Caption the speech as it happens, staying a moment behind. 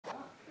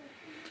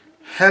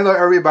Hello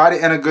everybody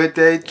and a good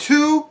day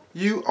to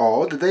you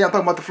all. Today I'm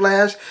talking about The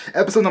Flash,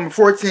 episode number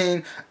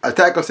 14,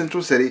 Attack of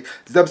Central City.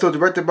 This episode is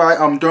directed by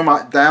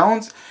Dermot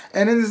Downs.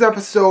 And in this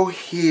episode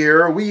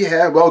here we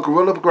have,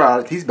 Gorilla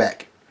Grodd. He's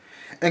back.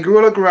 And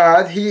Gorilla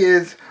Grodd, he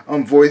is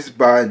voiced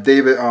by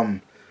David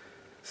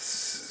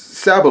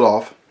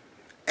Sabeloff.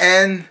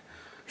 And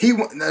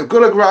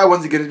Gorilla Grodd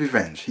wants to get his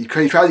revenge. He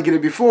tried to get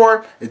it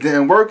before, it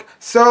didn't work,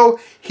 so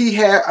he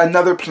had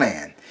another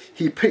plan.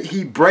 He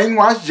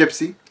brainwashed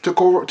Gypsy,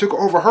 took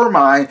over her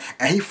mind,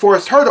 and he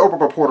forced her to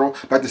open up a portal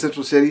back to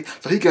Central City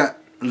so he can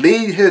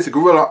lead his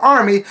gorilla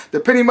army to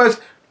pretty much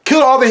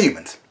kill all the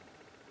humans.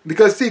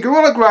 Because see,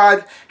 Gorilla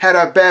Grodd had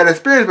a bad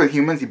experience with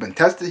humans. He'd been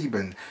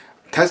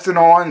tested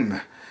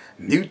on,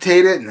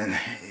 mutated, and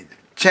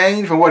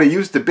changed from what he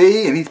used to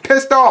be, and he's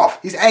pissed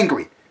off. He's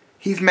angry.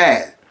 He's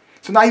mad.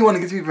 So now he wants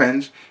to get his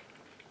revenge,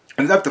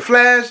 and left the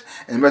Flash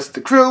and the rest of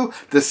the crew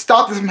to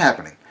stop this from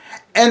happening.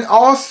 And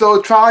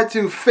also try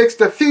to fix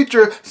the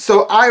future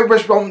so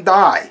Iris won't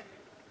die.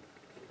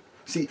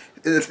 See,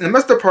 the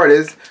messed up part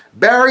is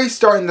Barry's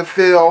starting to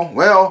feel,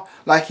 well,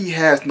 like he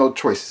has no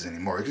choices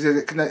anymore.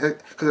 Because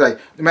like,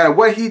 no matter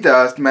what he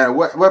does, no matter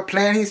what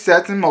plan he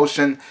sets in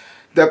motion,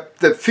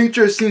 the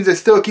future seems to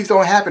still keeps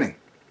on happening.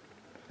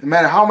 No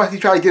matter how much he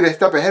tries to get a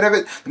step ahead of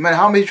it, no matter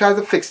how much he tries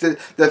to fix it,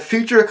 the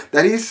future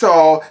that he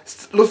saw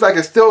looks like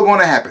it's still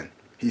going to happen.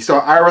 He saw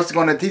Iris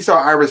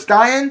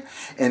dying,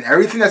 and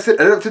everything that led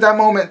up to that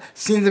moment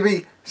seems to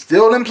be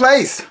still in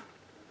place.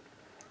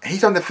 And he's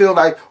starting to feel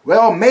like,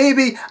 well,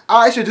 maybe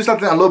I should do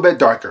something a little bit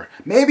darker.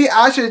 Maybe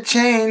I should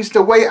change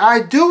the way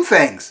I do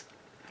things.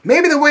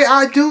 Maybe the way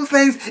I do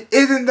things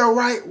isn't the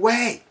right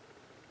way.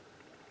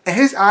 And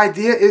his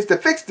idea is to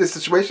fix this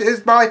situation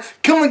is by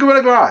killing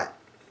Gorilla Grodd.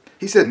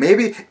 He said,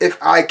 maybe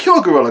if I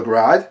kill Gorilla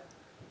Grodd,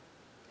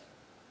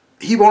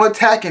 he won't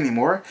attack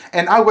anymore,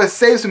 and I will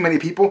save so many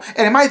people,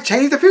 and it might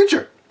change the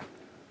future.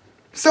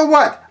 So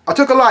what? I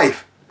took a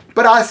life,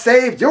 but I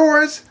saved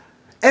yours,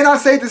 and I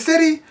saved the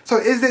city, so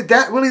is it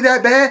really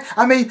that bad?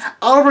 I mean,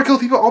 Oliver kills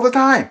people all the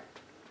time.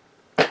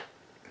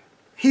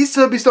 He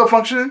still be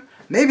functioning.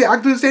 Maybe I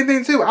could do the same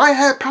thing too. I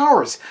have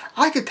powers.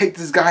 I could take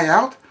this guy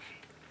out.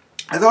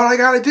 That's all I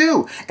gotta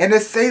do. And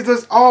it saves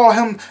us all,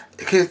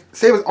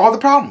 save us all the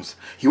problems.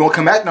 He won't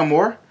come back no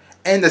more.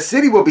 And the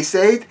city will be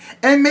saved,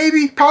 and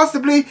maybe,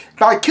 possibly,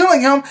 by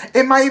killing him,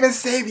 it might even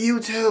save you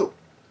too.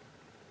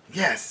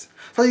 Yes.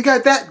 So you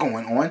got that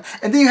going on.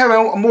 And then you have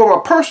more of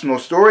a personal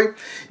story.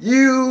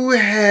 You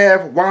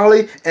have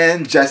Wally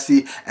and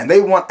Jesse, and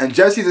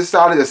Jesse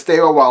decided to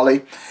stay with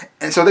Wally,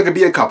 and so they could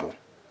be a couple,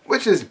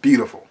 which is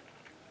beautiful.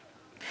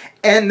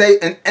 And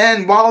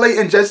Wally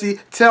and Jesse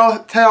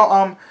tell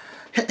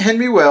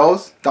Henry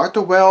Wells,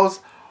 Dr.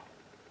 Wells,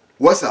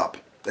 what's up.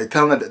 They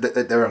tell him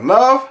that they're in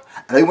love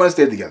and they want to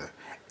stay together.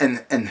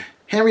 And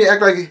Henry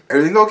acted like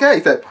everything's okay.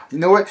 He said, you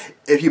know what?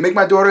 If you make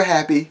my daughter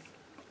happy,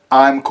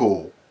 I'm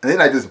cool. And they're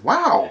like this,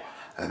 wow,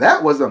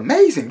 that was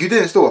amazing. You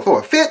didn't throw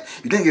a fit.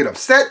 You didn't get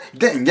upset. You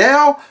didn't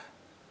yell.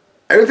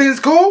 Everything's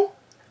cool?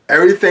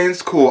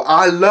 Everything's cool.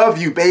 I love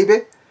you,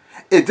 baby.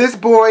 If this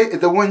boy is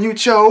the one you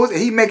chose and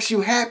he makes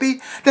you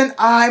happy, then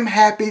I'm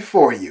happy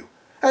for you.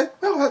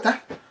 Well,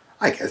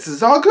 I guess this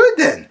is all good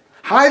then.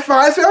 High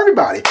fives for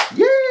everybody.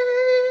 Yay!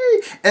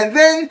 And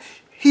then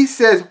he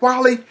says,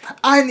 Wally,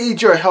 I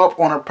need your help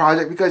on a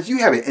project because you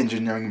have an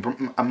engineering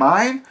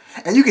mind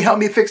and you can help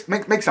me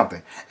make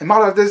something. And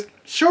Wally like this,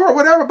 sure,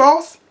 whatever,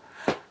 boss.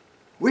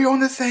 We're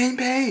on the same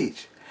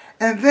page.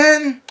 And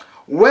then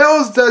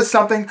Wells does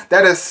something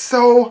that is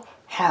so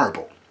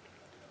horrible.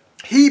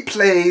 He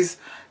plays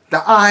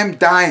the I'm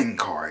dying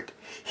card.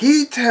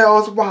 He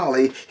tells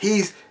Wally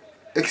he's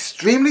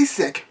extremely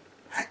sick.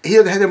 He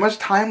doesn't have much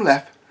time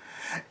left.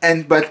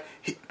 But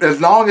as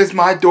long as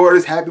my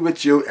daughter's happy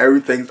with you,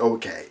 everything's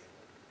okay.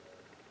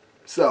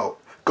 So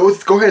go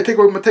ahead and take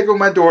over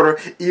my daughter,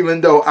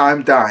 even though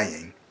I'm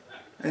dying.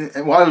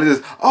 And Wally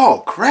says,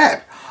 "Oh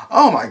crap!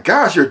 Oh my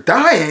gosh, you're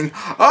dying!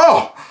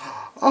 Oh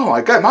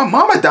my God, my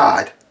mama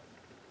died."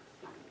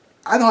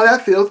 I know how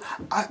that feels.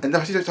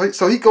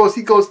 So he goes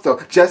to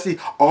Jesse,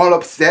 all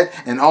upset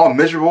and all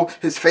miserable.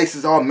 His face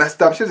is all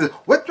messed up. She says,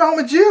 "What's wrong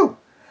with you?"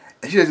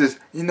 And she says,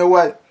 "You know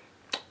what?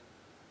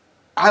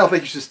 I don't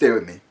think you should stay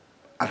with me.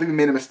 I think we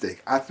made a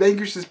mistake. I think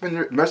you should spend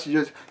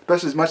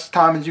as much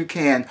time as you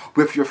can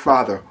with your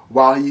father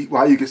while he's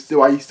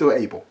still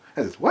able."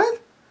 I says,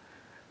 "What?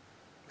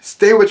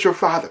 Stay with your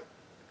father.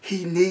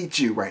 He needs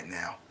you right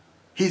now.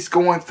 He's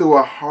going through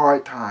a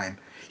hard time.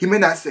 He may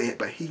not say it,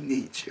 but he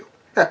needs you."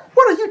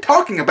 What are you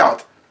talking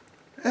about?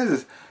 I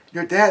says,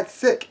 "Your dad's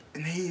sick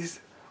and he's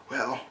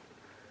dying,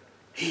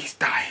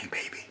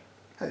 baby."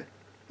 I said,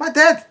 "My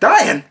dad's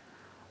dying?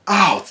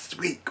 Oh,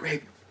 sweet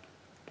gravy."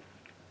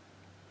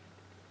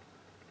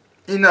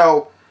 You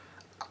know,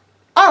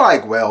 I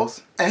like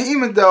Wells, and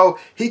even though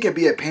he can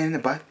be a pain in the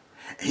butt,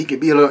 and he can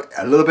be a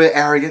little bit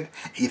arrogant,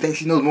 he thinks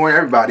he knows more than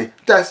everybody.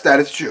 That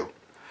is true.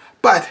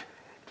 But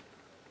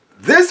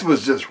this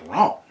was just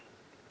wrong.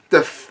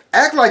 To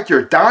act like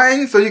you're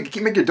dying so you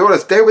can make your daughter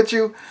stay with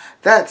you,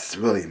 that's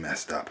really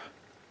messed up.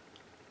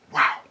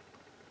 Wow.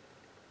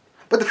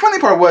 But the funny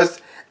part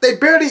was, they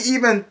barely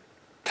even,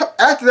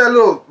 after that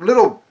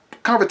little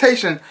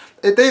confrontation,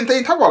 they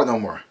didn't talk about it no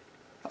more.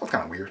 That was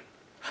kind of weird.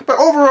 But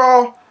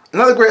overall,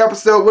 another great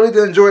episode. Really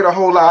did enjoy it a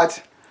whole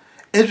lot.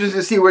 Interested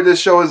to see where this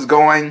show is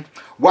going.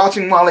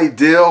 Watching Wally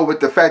deal with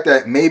the fact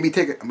that maybe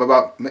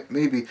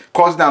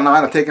crossing down the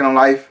line of taking a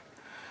life,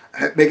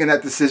 making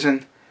that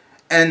decision,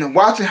 and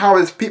watching how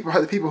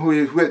the people who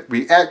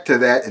react to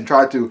that and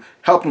try to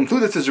help him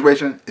through the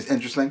situation is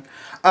interesting.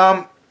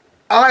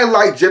 I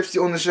like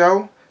Gypsy on the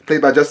show,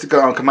 played by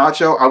Jessica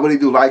Camacho. I really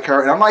do like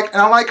her, and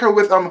I like her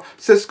with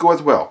Cisco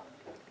as well.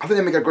 I think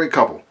they make a great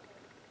couple.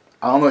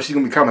 I don't know if she's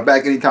gonna be coming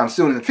back anytime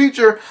soon in the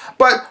future,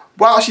 but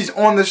while she's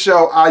on the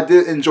show, I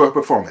did enjoy her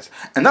performance.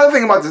 Another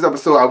thing about this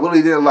episode I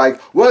really did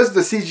like was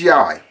the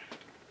CGI.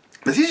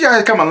 The CGI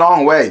has come a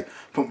long way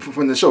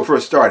from the show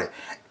first started,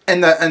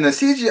 and the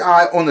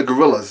CGI on the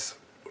gorillas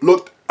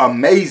looked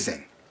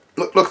amazing.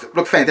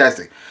 Looked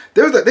fantastic.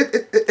 They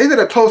did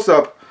a close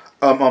up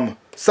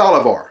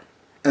Salivar,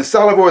 and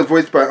Salivar is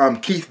voiced by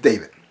Keith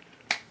David.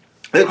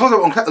 They close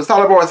up on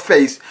Salivar's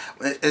face,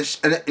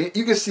 and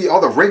you can see all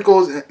the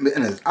wrinkles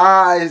in his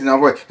eyes,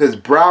 and his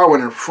brow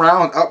and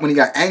frowned up when he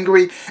got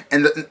angry.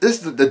 And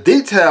the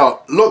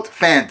detail looked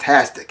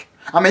fantastic.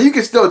 I mean, you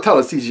can still tell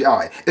it's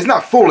CGI. It's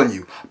not fooling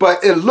you,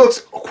 but it looks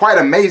quite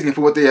amazing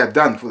for what they have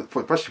done,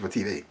 especially for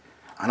TV.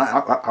 And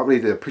I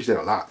really did appreciate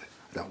it a lot.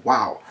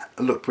 Wow,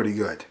 it looked pretty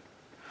good.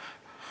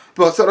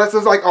 But so that's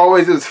just like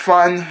always. It was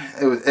fun.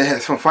 It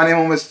has some funny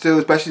moments too,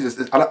 especially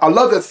I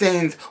love the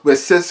scenes with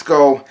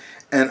Cisco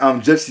and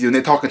Gypsy, and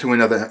they're talking to one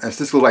another, and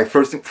Cisco like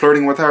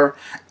flirting with her.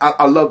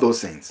 I love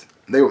those scenes.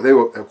 They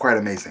were quite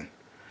amazing.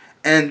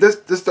 And this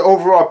the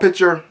overall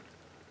picture,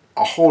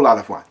 a whole lot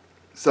of fun.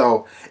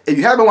 So if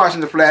you haven't been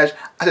watching The Flash,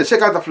 I said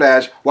check out The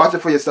Flash. Watch it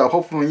for yourself.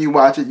 Hopefully when you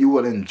watch it, you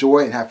will enjoy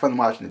and have fun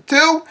watching it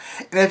too.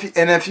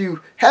 And if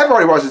you have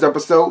already watched this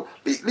episode,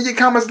 leave your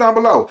comments down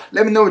below.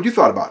 Let me know what you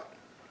thought about it.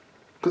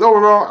 Because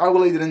overall, I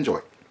really did enjoy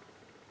it.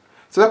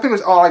 So that's pretty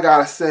much all I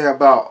gotta say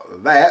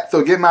about that.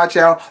 So give my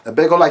channel a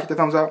big ol' like, hit the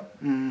thumbs up,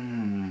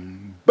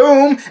 boom,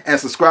 and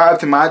subscribe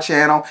to my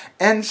channel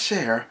and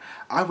share.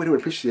 I really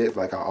would appreciate it,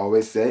 like I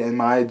always say in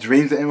my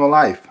dreams and in real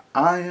life.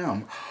 I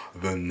am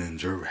the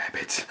Ninja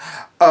Rabbit.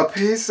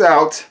 Peace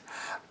out,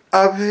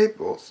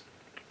 peoples.